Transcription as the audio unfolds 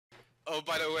Oh,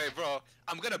 by the way, bro,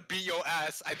 I'm gonna beat your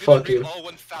ass. I Fuck didn't read you. all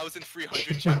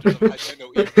 1,300 chapters of I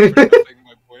know Evil for nothing,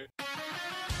 my boy.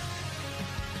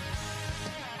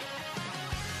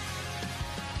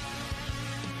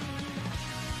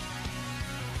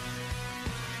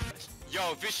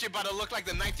 Yo, this shit about to look like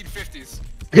the 1950s.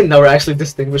 Now we're actually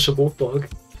distinguishable, fuck.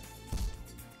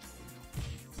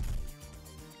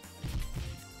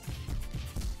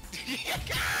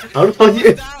 How the fuck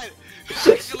you?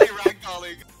 Actually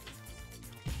ragdolling.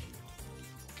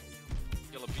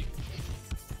 Yellow beat.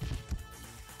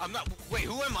 I'm not. Wait,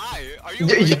 who am I? Are you?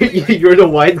 You're the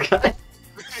white guy.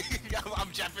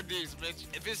 I'm Japanese, bitch.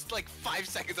 If it's like 5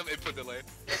 seconds of input delay.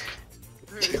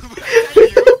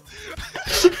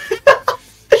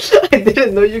 I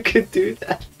didn't know you could do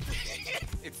that.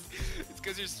 It's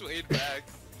because you're swayed back.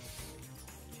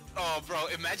 Oh, bro,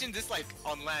 imagine this like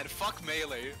on land. Fuck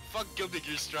Melee. Fuck Guilty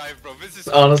Gear Strive, bro. This is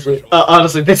honestly,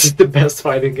 this is the best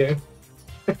fighting game.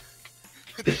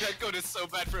 That code is so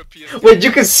bad for a PS. Wait,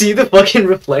 you can see the fucking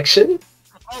reflection?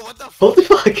 Oh, what the fuck? Holy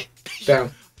fuck!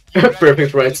 Damn.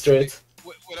 Perfect right straight.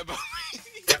 What about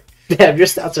Damn, your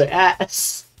stats are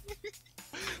ass.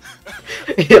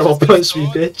 Yo, punch me,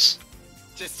 bitch.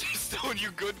 Chester Stone,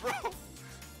 you good, bro?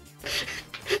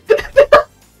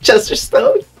 Chester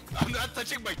Stone? I'm not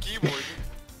touching my keyboard.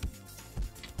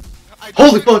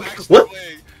 Holy fuck! What?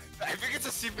 Playing. I think it's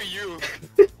a CPU.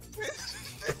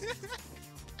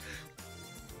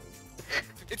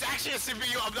 It's actually a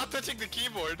CPU. I'm not touching the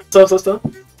keyboard. Stop.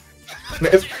 I'm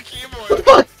not touching your keyboard. What the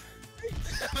fuck?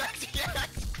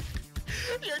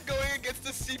 You're going against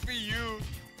the CPU.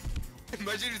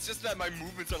 Imagine it's just that my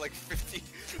movements are like 50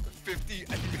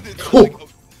 minutes. Oh.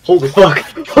 Holy fuck!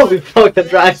 Holy fuck, that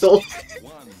ragdoll!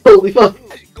 Holy fuck!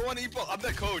 Go on, Epo. I'm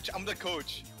the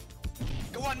coach.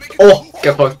 Go on, make it. Oh,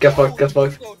 get fucked. Epo,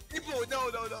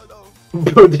 no.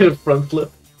 Bro did a front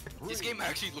flip. This game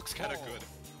actually looks kind of good.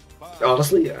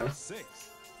 Honestly, yeah.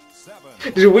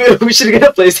 Dude, we should get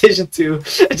a PlayStation 2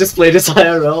 and just play this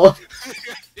IRL.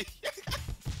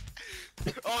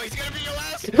 Oh, he's gonna be your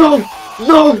last. No!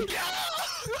 No!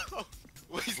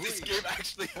 Wait, is this game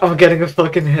actually? I'm getting a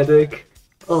fucking headache.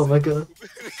 Oh my god.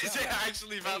 Is it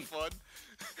actually that fun?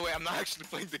 Wait, I'm not actually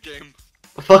playing the game.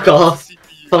 Fuck off.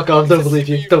 Fuck off, don't believe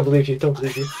you. Habibti,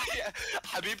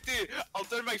 I'll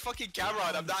turn my fucking camera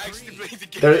on. I'm not actually playing the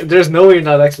game. There's no way you're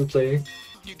not actually playing.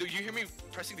 Do you hear me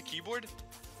pressing the keyboard?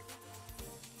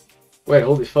 Wait,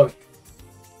 holy fuck.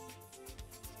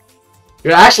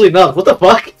 You're actually not. What the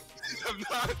fuck? I'm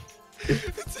not.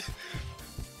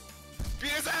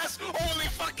 Beat his ass! Holy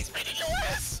fuck, he's beating your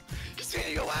ass! He's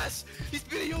beating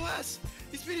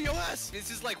your ass!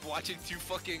 This is like watching two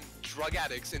fucking drug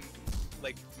addicts in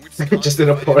like Wisconsin. Just in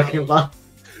a parking lot.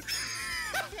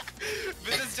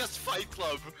 This is just Fight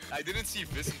Club. I didn't see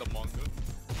this in the manga.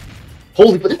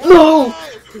 Holy fuck. No!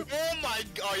 Oh my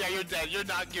god. Oh yeah, you're dead. You're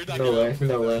not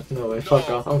No way. Fuck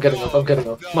off. I'm getting up. No,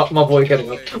 My boy getting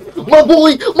no up.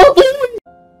 way.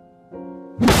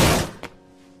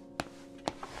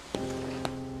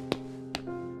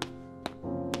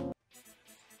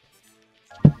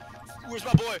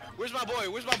 My boy!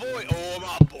 Where's my boy? Oh,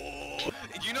 my boy.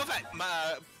 Do you know that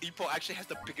my Ippo actually has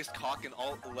the biggest cock in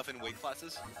all 11 weight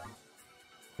classes?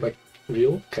 Like,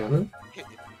 real? Canon?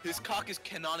 His cock is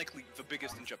canonically the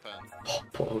biggest in Japan. Oh,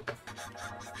 pog.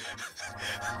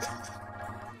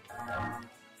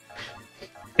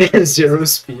 Zero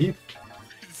speed?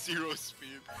 Zero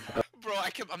speed. Bro,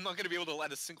 I'm not gonna be able to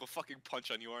land a single fucking punch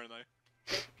on you, aren't I?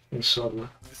 Inshallah.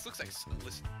 This looks like a sex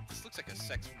This looks like a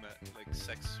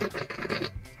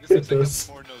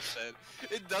porno set.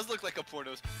 It does look like a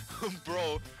porno.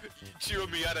 Bro, Chiro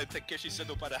Miyata and Takeshi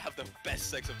Senopata have the best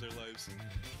sex of their lives.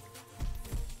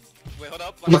 Wait, hold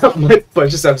up. My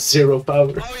punches have zero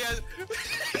power. Oh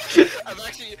yeah.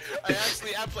 I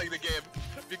actually am playing the game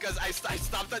because I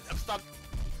stopped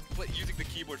using the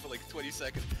keyboard for like 20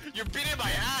 seconds. You're beating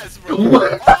my ass, bro.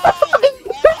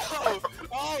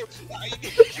 Oh! You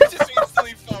just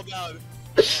instantly fell down.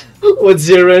 What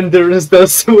zero endurance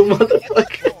does to a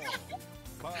motherfucker?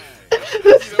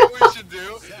 You know what we should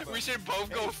do? We should both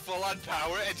go full on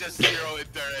power and just zero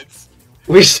endurance.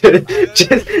 We should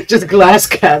just glass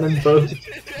cannon both.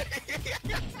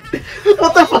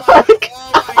 What the fuck?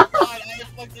 Oh my god, I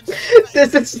fucking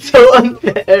This is so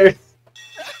unfair.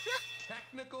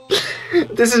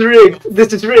 This is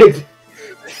rigged.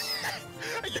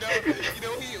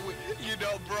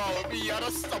 Bro, Miyata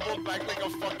stumbled back like a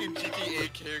fucking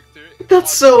GTA character.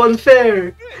 That's so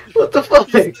unfair. What the fuck?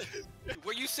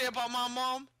 What you say about my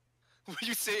mom?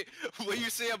 What you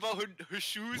say about her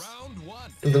shoes? Round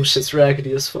one. Them shit's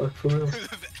raggedy as fuck, for real.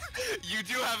 You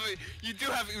do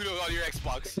have Uno on your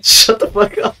Xbox. Shut the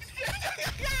fuck up.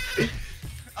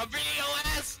 I'm beating your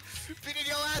ass! Beating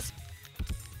your ass!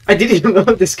 I didn't even know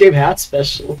this game had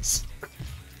specials.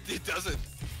 It doesn't.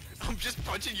 I'm just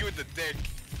punching you in the dick.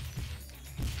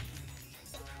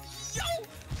 Yo!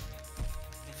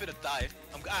 I'm finna die.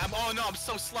 Oh no, I'm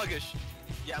so sluggish.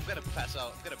 Yeah, I'm gonna pass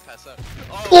out.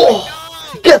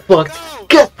 Oh, no! Get fucked! No!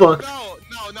 Get fucked!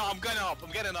 No, I'm getting up.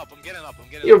 I'm getting up.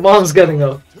 Your mom's getting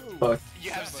up. Fuck.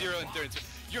 You have 0 endurance.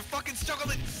 You're fucking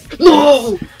struggling.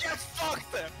 No! Get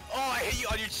fucked! Oh, I hit you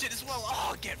on your shit as well.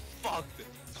 Oh, get fucked.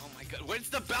 Oh my god. When's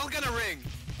the bell gonna ring?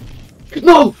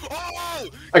 No! Oh!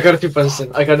 I got a few punches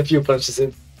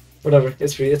in. Whatever.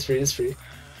 It's free.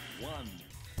 One.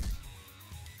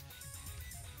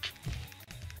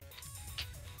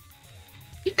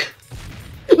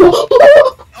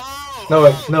 No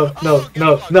way, no.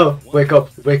 Wake up.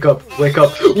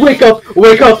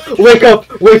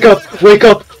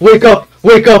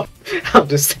 I'm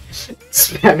just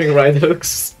spamming right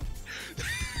hooks.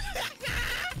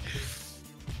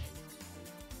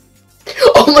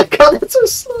 Oh my god, that's so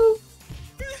slow.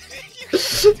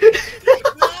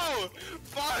 No!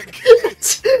 Fuck!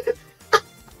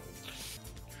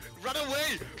 Run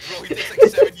away! Bro, he takes like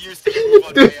 7 years to move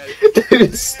on my head.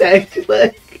 Dude, stacked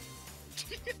leg.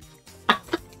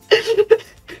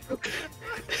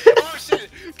 Oh shit!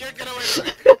 Get away from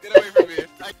me! Get away from me!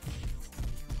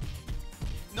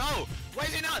 No! Why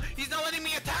is he not? He's not letting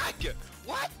me attack!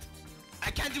 What?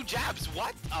 I can't do jabs.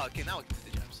 What? Oh, okay, now I can do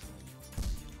the jabs.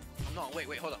 I'm not. Wait,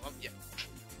 hold on. Yeah.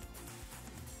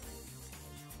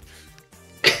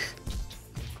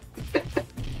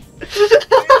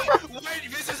 Wait,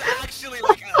 this is actually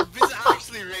like this is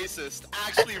actually racist.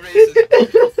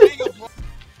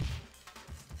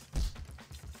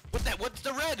 What's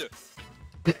the red?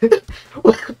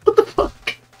 What the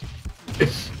fuck?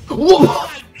 Whoa!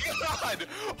 Oh my god!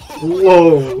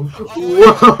 Whoa!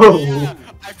 Oh, yeah.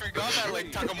 I forgot that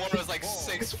like Takamura was like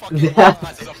 6 fucking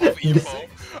classes above Evo.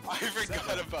 I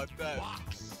forgot about that.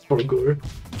 Poor Gore.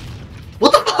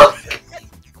 What the fuck?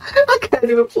 I can't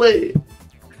even play.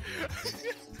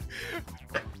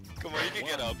 Come on, you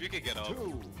can get up.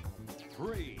 2,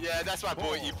 3. Yeah, that's my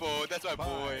boy, Evo. That's my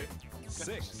boy.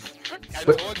 6. I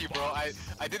told you, bro. I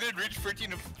didn't reach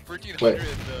 1300. Wait.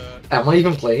 Am I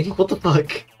even playing? What the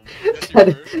fuck? Yes, you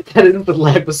were. That input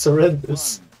lag was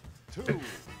horrendous. 1, 2, 3.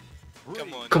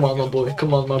 Come on, my boy.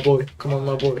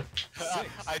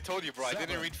 I told you, bro. I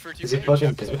didn't reach 1300. Is he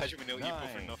fucking chapters, dead? so Hajime no Ippo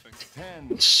for nothing.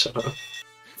 10. Shut up.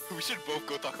 We should both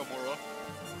go Takamura.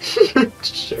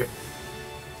 Sure.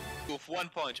 With one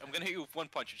punch, I'm gonna hit you with one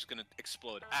punch. You're just gonna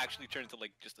explode. Actually, turn into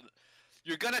like just.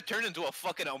 You're gonna turn into a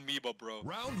fucking amoeba, bro.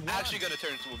 Round 1. Actually, gonna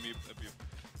turn into amoeba.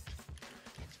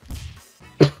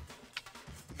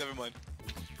 Never mind.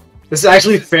 This is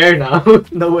actually fair now.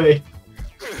 No way.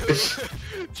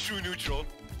 True neutral.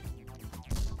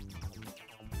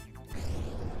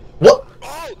 What?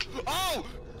 Oh!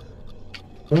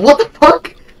 What the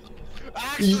fuck?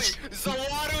 Actually,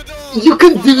 Zawarudo! You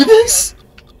can do this?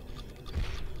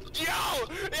 Yo!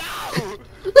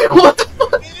 What the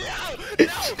fuck? Yo!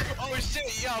 No! Oh shit!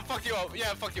 Yeah, fuck you up.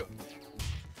 Yeah, fuck you.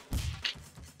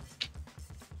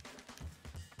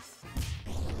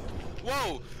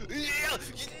 Whoa! Yeah!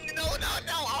 No!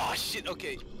 Oh shit!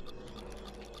 Okay.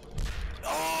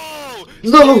 Oh!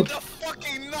 No! The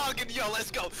fucking noggin! Yo,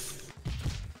 let's go.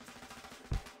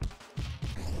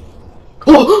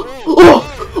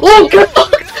 Oh, get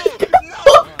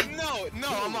No,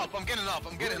 I'm up. I'm getting up.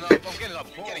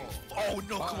 Oh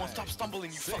no, come on, stop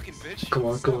stumbling, you fucking bitch. Come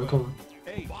on.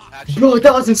 8. Actually, Bro,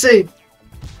 that was insane.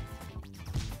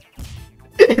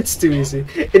 It's too easy.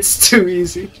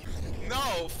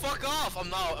 no, fuck off. I'm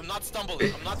not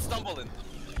stumbling.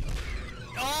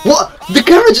 Oh, What? The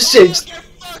camera just changed. Get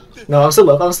fucked. No, I'm still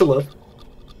up.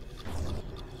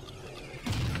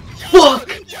 Fuck!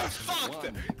 You're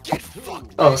fucked. Get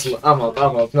fucked. Oh, I'm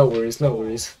up. No worries.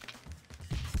 I'm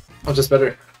just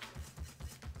better.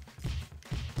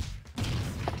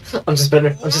 I'm just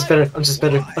better.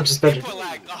 Input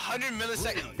lag, 100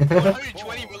 milliseconds,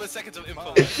 120 milliseconds of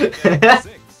input lag.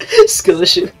 Skill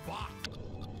issue.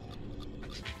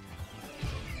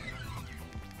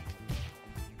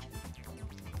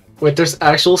 Wait, there's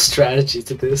actual strategy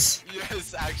to this.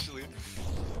 Yes, actually.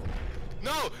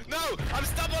 No, I'm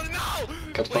stumbling. No.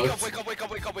 Got Wake fucked.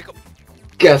 up.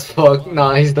 Get fucked.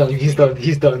 Nah, he's done. He's done.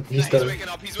 He's waking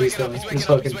up. It's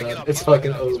fucking done. It's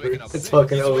fucking over. It's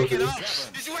fucking over. He's waking up.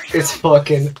 It's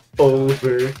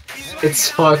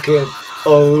fucking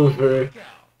over.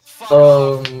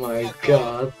 Oh my Fuck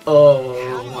god. off.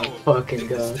 Oh my How? fucking Did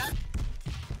god.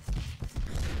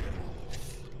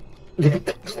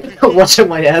 that- Watching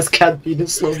my ass cat beat in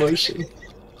slow motion.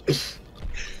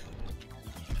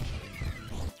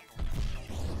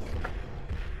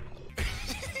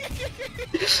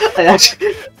 I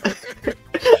actually,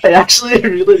 I actually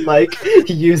really like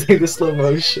using the slow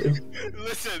motion.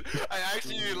 Listen, I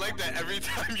actually like that every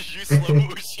time you use slow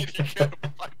motion, you get a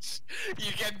punch.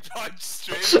 You get punched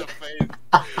straight in the face.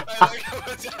 I like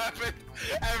how it's happened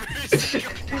every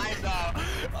single time now.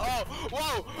 Oh,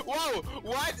 whoa, whoa,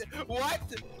 what? What?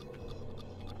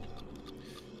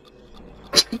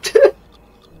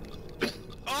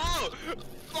 Oh,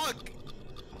 fuck.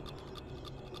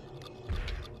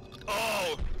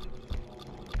 Oh.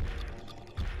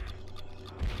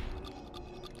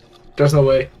 There's no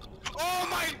way. Oh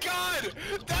my god!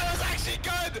 That was actually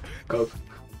good! Go.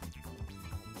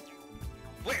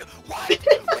 Wait, what?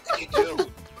 What did you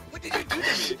do? What did you do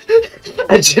to me?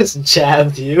 I just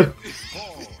jabbed you.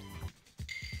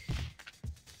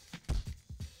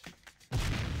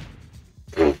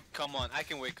 4, Come on, I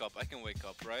can wake up. I can wake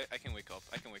up, right? I can wake up.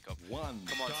 I can wake up. 1.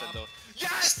 Come on, Stop. Sendo.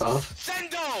 Yes! Stop.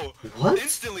 Sendo! What?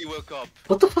 Instantly woke up.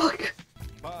 What the fuck?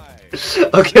 5,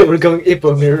 Okay, we're going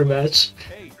Ippo mirror match.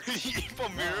 8,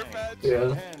 Epo mirror 9, match?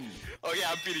 Yeah. 10. Oh yeah,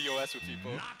 I'm beating your ass with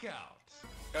Epo. Knockout.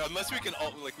 Unless we can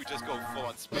all, like, we just go full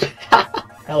on speed.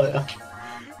 Hell yeah.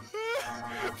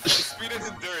 Speed and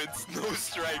endurance, no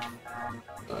strength.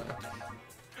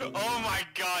 Oh my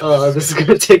god. Oh, this is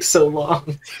gonna take so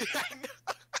long.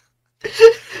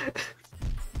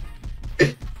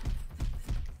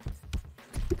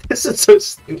 This is so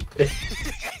stupid.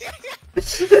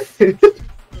 It's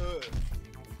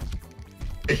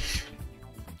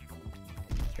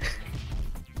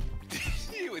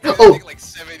gonna Oh! take like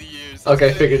 70 years. Okay, I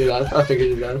It's figured it out. I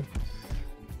figured it out.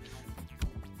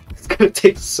 It's gonna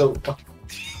take so long.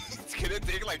 It's gonna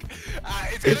take like,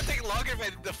 it's gonna take longer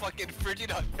than the fucking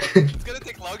 1300. It's gonna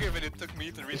take longer than it took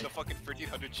me to read the fucking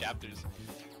 1300 chapters.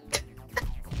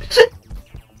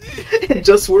 It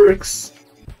just works.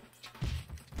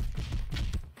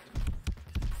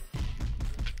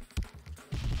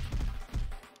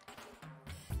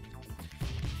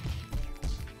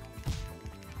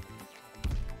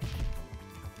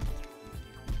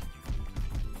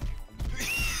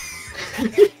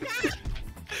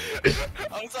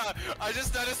 I'm sorry, I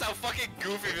just noticed how fucking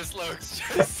goofy this looks.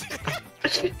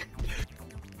 Just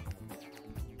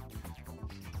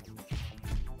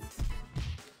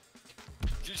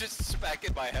you just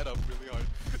smacking my head up really hard.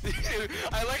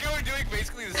 I like how we're doing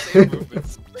basically the same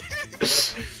movements.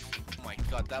 Oh my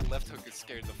god, that left hook is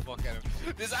scared the fuck out of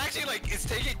me. This actually like it's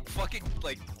taking fucking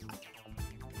like.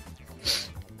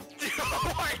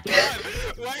 Oh my god!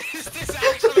 Why is this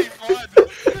actually fun?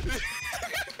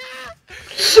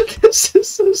 This is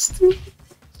so stupid.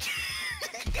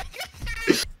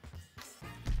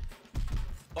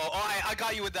 I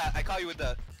got you with that. I caught you with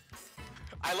that.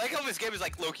 I like how this game is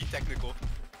like low-key technical.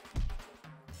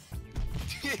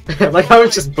 I like how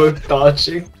it's just both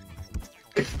dodging.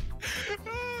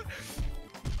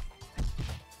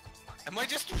 Am I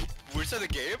just worse at the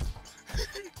game?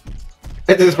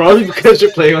 And it's probably because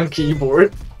you're playing on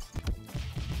keyboard.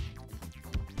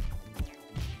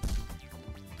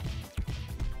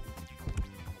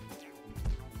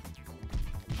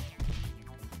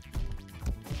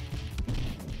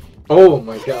 Oh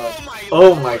my god.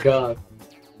 Oh my god.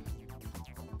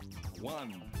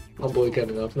 1. My boy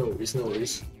getting up. No worries, no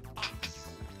worries.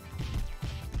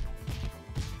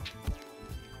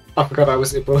 I forgot I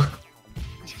was Ippo.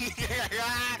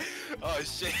 Oh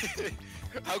shit.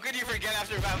 How could you forget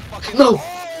after that fucking— No!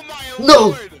 Oh my No!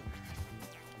 lord!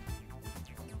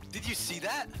 Did you see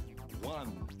that?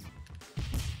 1.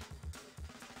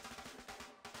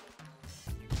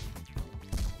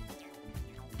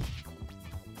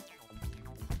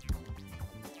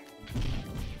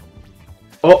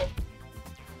 Oh!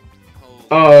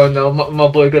 Oh no, my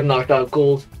boy got knocked out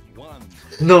cold. 1.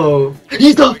 No!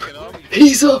 He's up! Wake it up.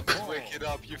 He's up! Wake it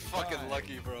up. You fucking 5,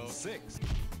 lucky, bro. 6.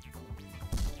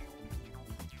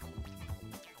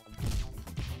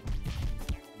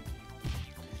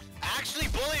 Actually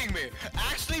bullying me!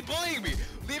 Actually bullying me!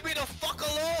 Leave me the fuck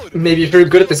alone! Maybe if you're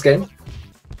good at this game.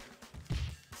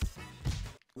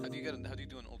 How do you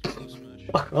do an ultra low smash?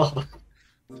 Fuck off. How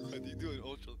do you do an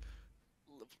ultra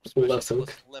Left smash hook.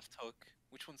 plus left hook?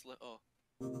 Which one's left? Oh.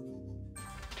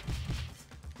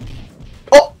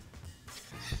 Oh!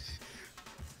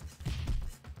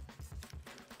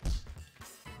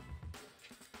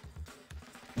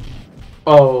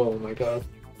 Oh my god.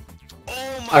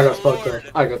 Oh my I got lord! fucked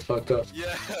up. I got fucked up.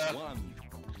 Yeah. 1.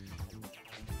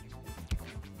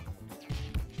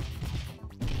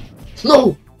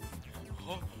 No!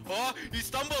 Oh, oh, he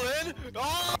stumbled in!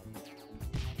 Oh!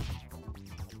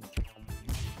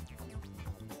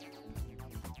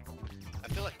 I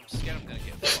feel like I'm scared I'm gonna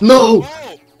get fucked. No!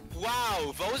 Oh!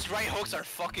 Wow, those right hooks are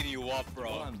fucking you up, bro.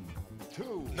 1,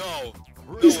 2, No.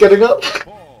 He's getting up.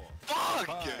 4, Fuck!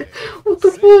 5, What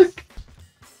the 6. fuck?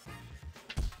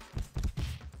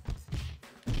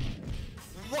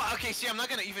 What? Okay, see, I'm not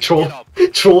gonna even Troll. get up.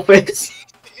 Troll face.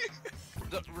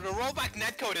 The rollback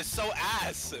netcode is so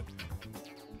ass.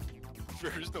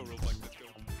 There is no rollback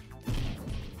netcode.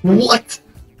 What?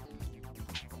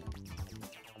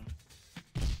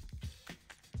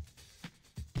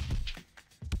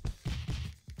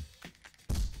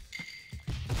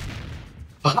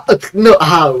 No,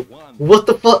 how? 1, What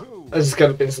the fuck? 2, I just got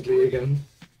up instantly again.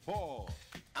 4,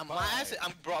 I'm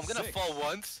bro, I'm gonna 6, fall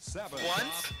once. 7.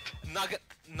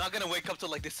 Not gonna wake up till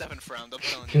like the 7th round, I'm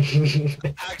telling you.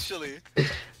 Actually.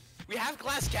 We have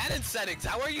glass cannon settings.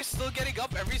 How are you still getting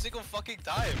up every single fucking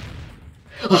time?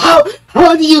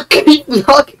 How do you keep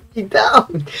knocking me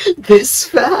down this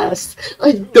fast?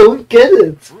 I don't get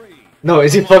it. 3, No,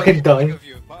 is he Come on, fucking I'm done? begging of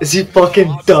you. Is he No, fucking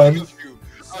I'm done? begging of you.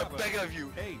 I'm begging of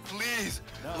you. Please,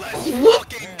 let's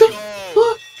What fucking the go.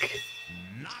 fuck?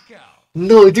 knockout.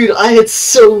 No, dude, I had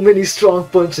so many strong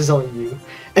punches on you,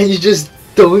 and you just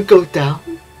don't go down?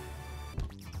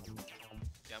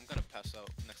 Yeah, I'm gonna pass out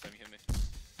next time you hit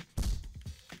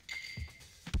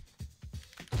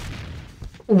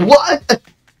me. What?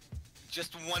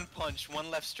 Just one punch, one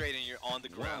left straight, and you're on the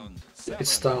ground. 7,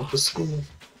 It's time for school.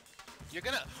 You're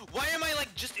gonna. Why am I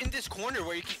like just in this corner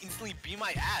where you can instantly beat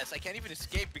my ass? I can't even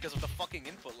escape because of the fucking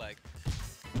input lag.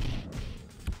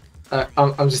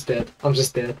 I'm just dead. I'm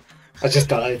just dead. I just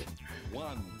died.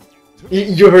 1, 2,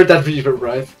 You heard that reverb,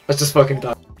 right? I just fucking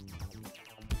died.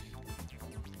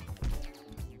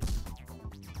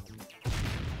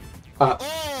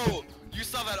 Oh! You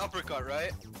saw that uppercut,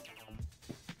 right?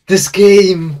 This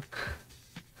game!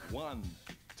 1,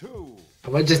 2.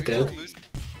 Am I just dead?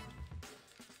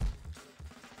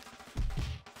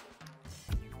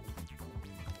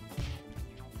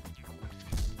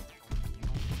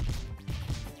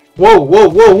 Whoa, whoa,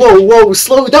 whoa, whoa, whoa!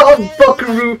 Slow down,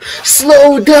 buckaroo!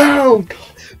 Slow down!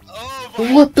 Oh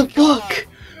my What the God. fuck?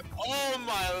 Oh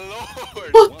my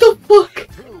lord! What the fuck?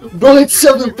 Bro, it's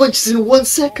 7 punches in 1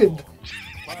 second!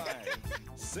 5,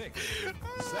 6,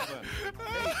 7,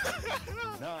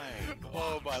 8, 9.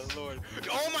 Oh my lord.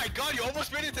 Oh my god, you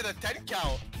almost made it to the 10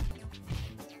 count!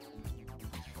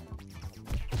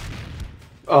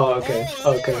 Oh, okay,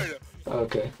 Oh, okay, Lord.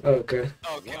 okay, okay.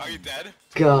 Okay, are you dead?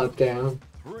 God damn.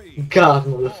 3, God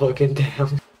motherfucking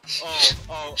damn.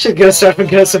 Oh. Should go start and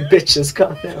get some bitches,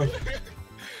 god damn.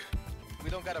 We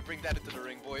don't gotta bring that into the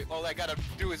ring, boy. All I gotta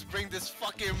do is bring this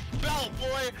fucking bell,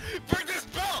 boy! Bring this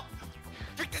bell!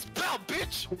 Bring this bell,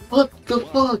 bitch! What the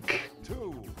fuck?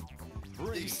 2,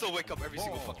 3, You still wake up every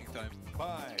single fucking time.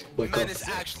 5, Wake Man up. is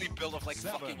actually built of like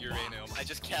fucking uranium. I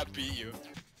just can't beat you.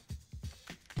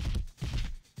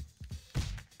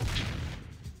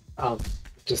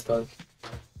 Just done.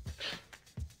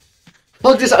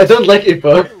 Fuck this, I don't like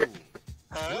Ippo. 2,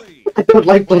 Huh? 3, I don't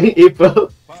like playing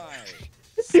Ippo. 5,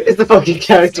 It's the fucking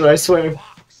character, I swear.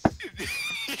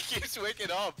 He keeps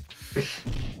waking up.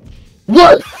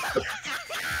 What?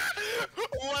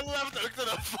 One left hook to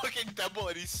the fucking temple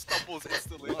and he stumbles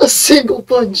instantly. A single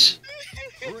punch.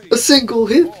 3, A single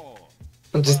hit. 4,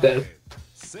 I'm just dead.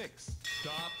 6.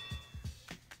 Stop.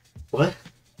 What?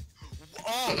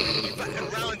 Oh,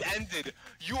 the round ended.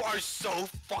 You are so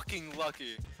fucking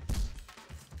lucky.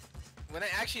 When I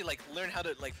actually like learn how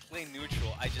to like play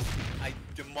neutral, I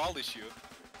demolish you.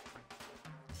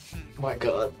 My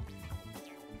god.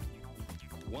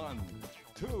 1,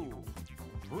 2,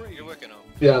 3. You're working on.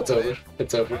 Yeah, it's over.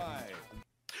 It's over. 5.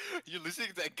 You're listening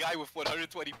to that guy with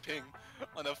 120 ping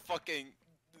on a fucking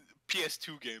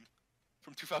PS2 game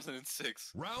from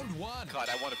 2006. Round 1. God,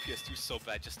 I want a PS2 so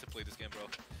bad just to play this game, bro.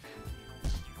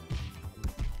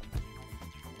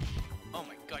 Oh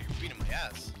my god, you're beating my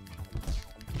ass.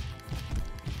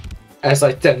 As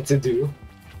I tend to do.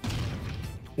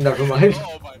 Never mind.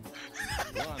 Oh my.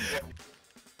 1.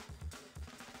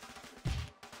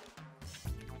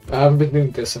 I haven't been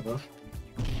doing this enough.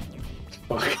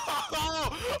 Fuck.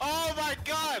 Oh my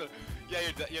god! Yeah,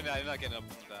 you're not getting up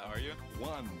from that, are you?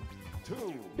 1,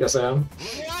 2. Yes, I am.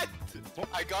 What?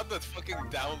 I got that fucking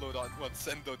download on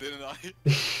Sendo, didn't I?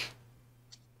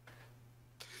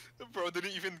 Bro,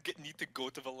 didn't even need to go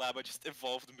to the lab, I just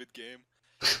evolved mid-game.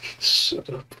 Shut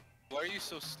up. Why are you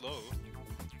so slow?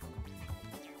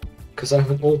 Cause I'm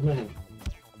an old man.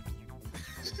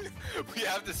 We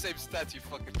have the same stats, you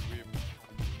fucking weeb.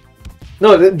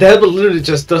 No, the headbutt literally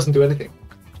just doesn't do anything.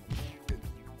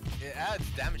 It adds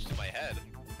damage to my head.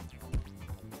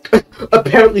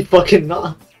 Apparently fucking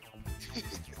not.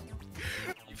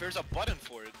 There's a button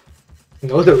for it.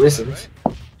 No, there isn't. Right?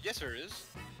 Yes, there is.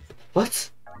 What?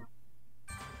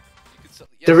 Yes,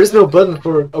 there is no button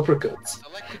for uppercuts.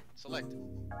 Select it. Select.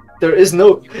 There is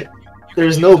no. There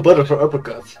is no button for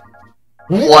uppercut.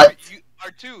 What?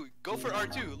 R2. Go for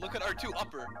R2. Look at R2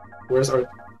 upper. Where's R?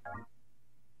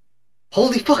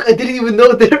 Holy fuck! I didn't even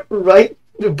know they're right.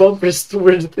 The bumpers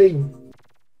towards the thing.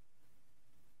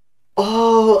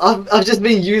 Oh, I've just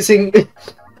been using.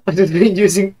 I've just been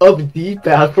using up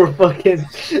D-pad for fucking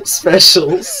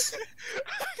specials.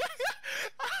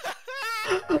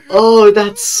 Oh,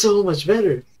 that's so much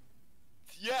better.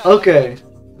 Yeah. Okay.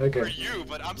 For Okay. you,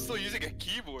 but I'm still using a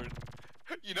keyboard.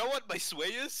 You know what my sway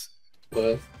is?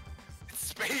 What? It's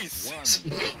space.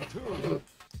 1, 2,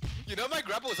 You know my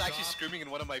grandpa was actually screaming in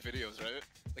one of my videos, right?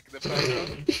 Like in the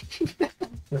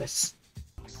background. Nice.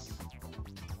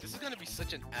 This is gonna be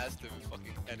such an ass to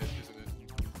fucking edit, isn't it?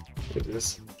 It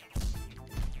is.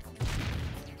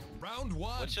 round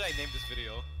 1. What should I name this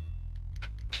video?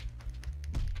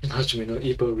 Hajime no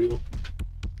Ippo Reel.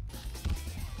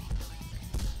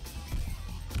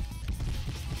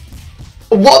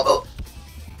 What?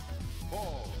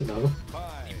 4, No.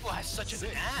 5, People has such an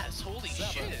 6, ass. Holy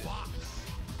 7. shit.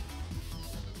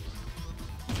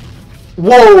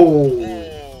 Whoa!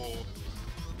 Oh.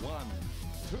 1,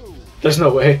 2, There's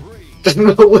no way. 3, There's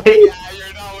no way. Yeah,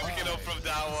 you're not waking up from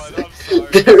that one. I'm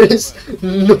sorry. There is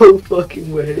no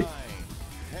fucking way. 9,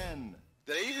 10.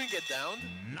 Did I even get down?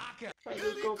 Knock it.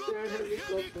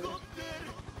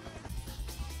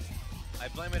 I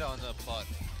blame it on the plot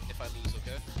if I lose,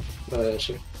 okay? Oh, yeah,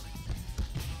 sure.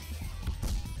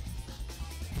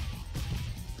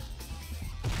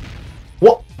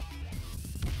 What?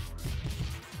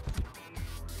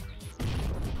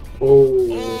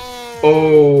 Oh.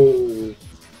 Oh.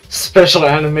 Special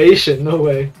animation, no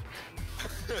way.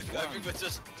 I think that's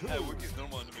just Wiki's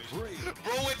normal animation.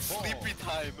 Bro went sleepy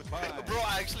time. Bro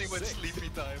actually went sleepy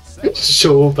time.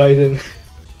 Joe Biden.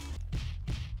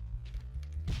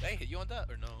 Did I hit you on that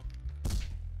or no?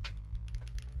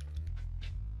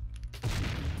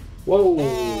 Whoa.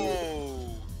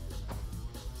 Oh!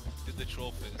 Did the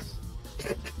troll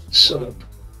fizz. Shut up.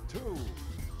 2,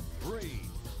 3,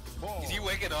 4. Is he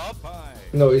waking up?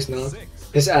 5. No, he's not.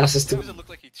 His ass is Why too. does it look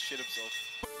like he shit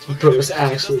himself? Bro is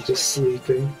actually just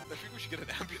sleeping. I think we should get an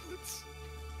ambulance.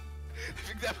 I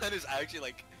think that man is actually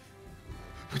like...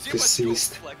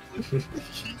 Deceased. Like,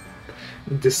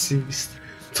 Deceased.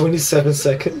 27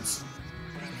 seconds.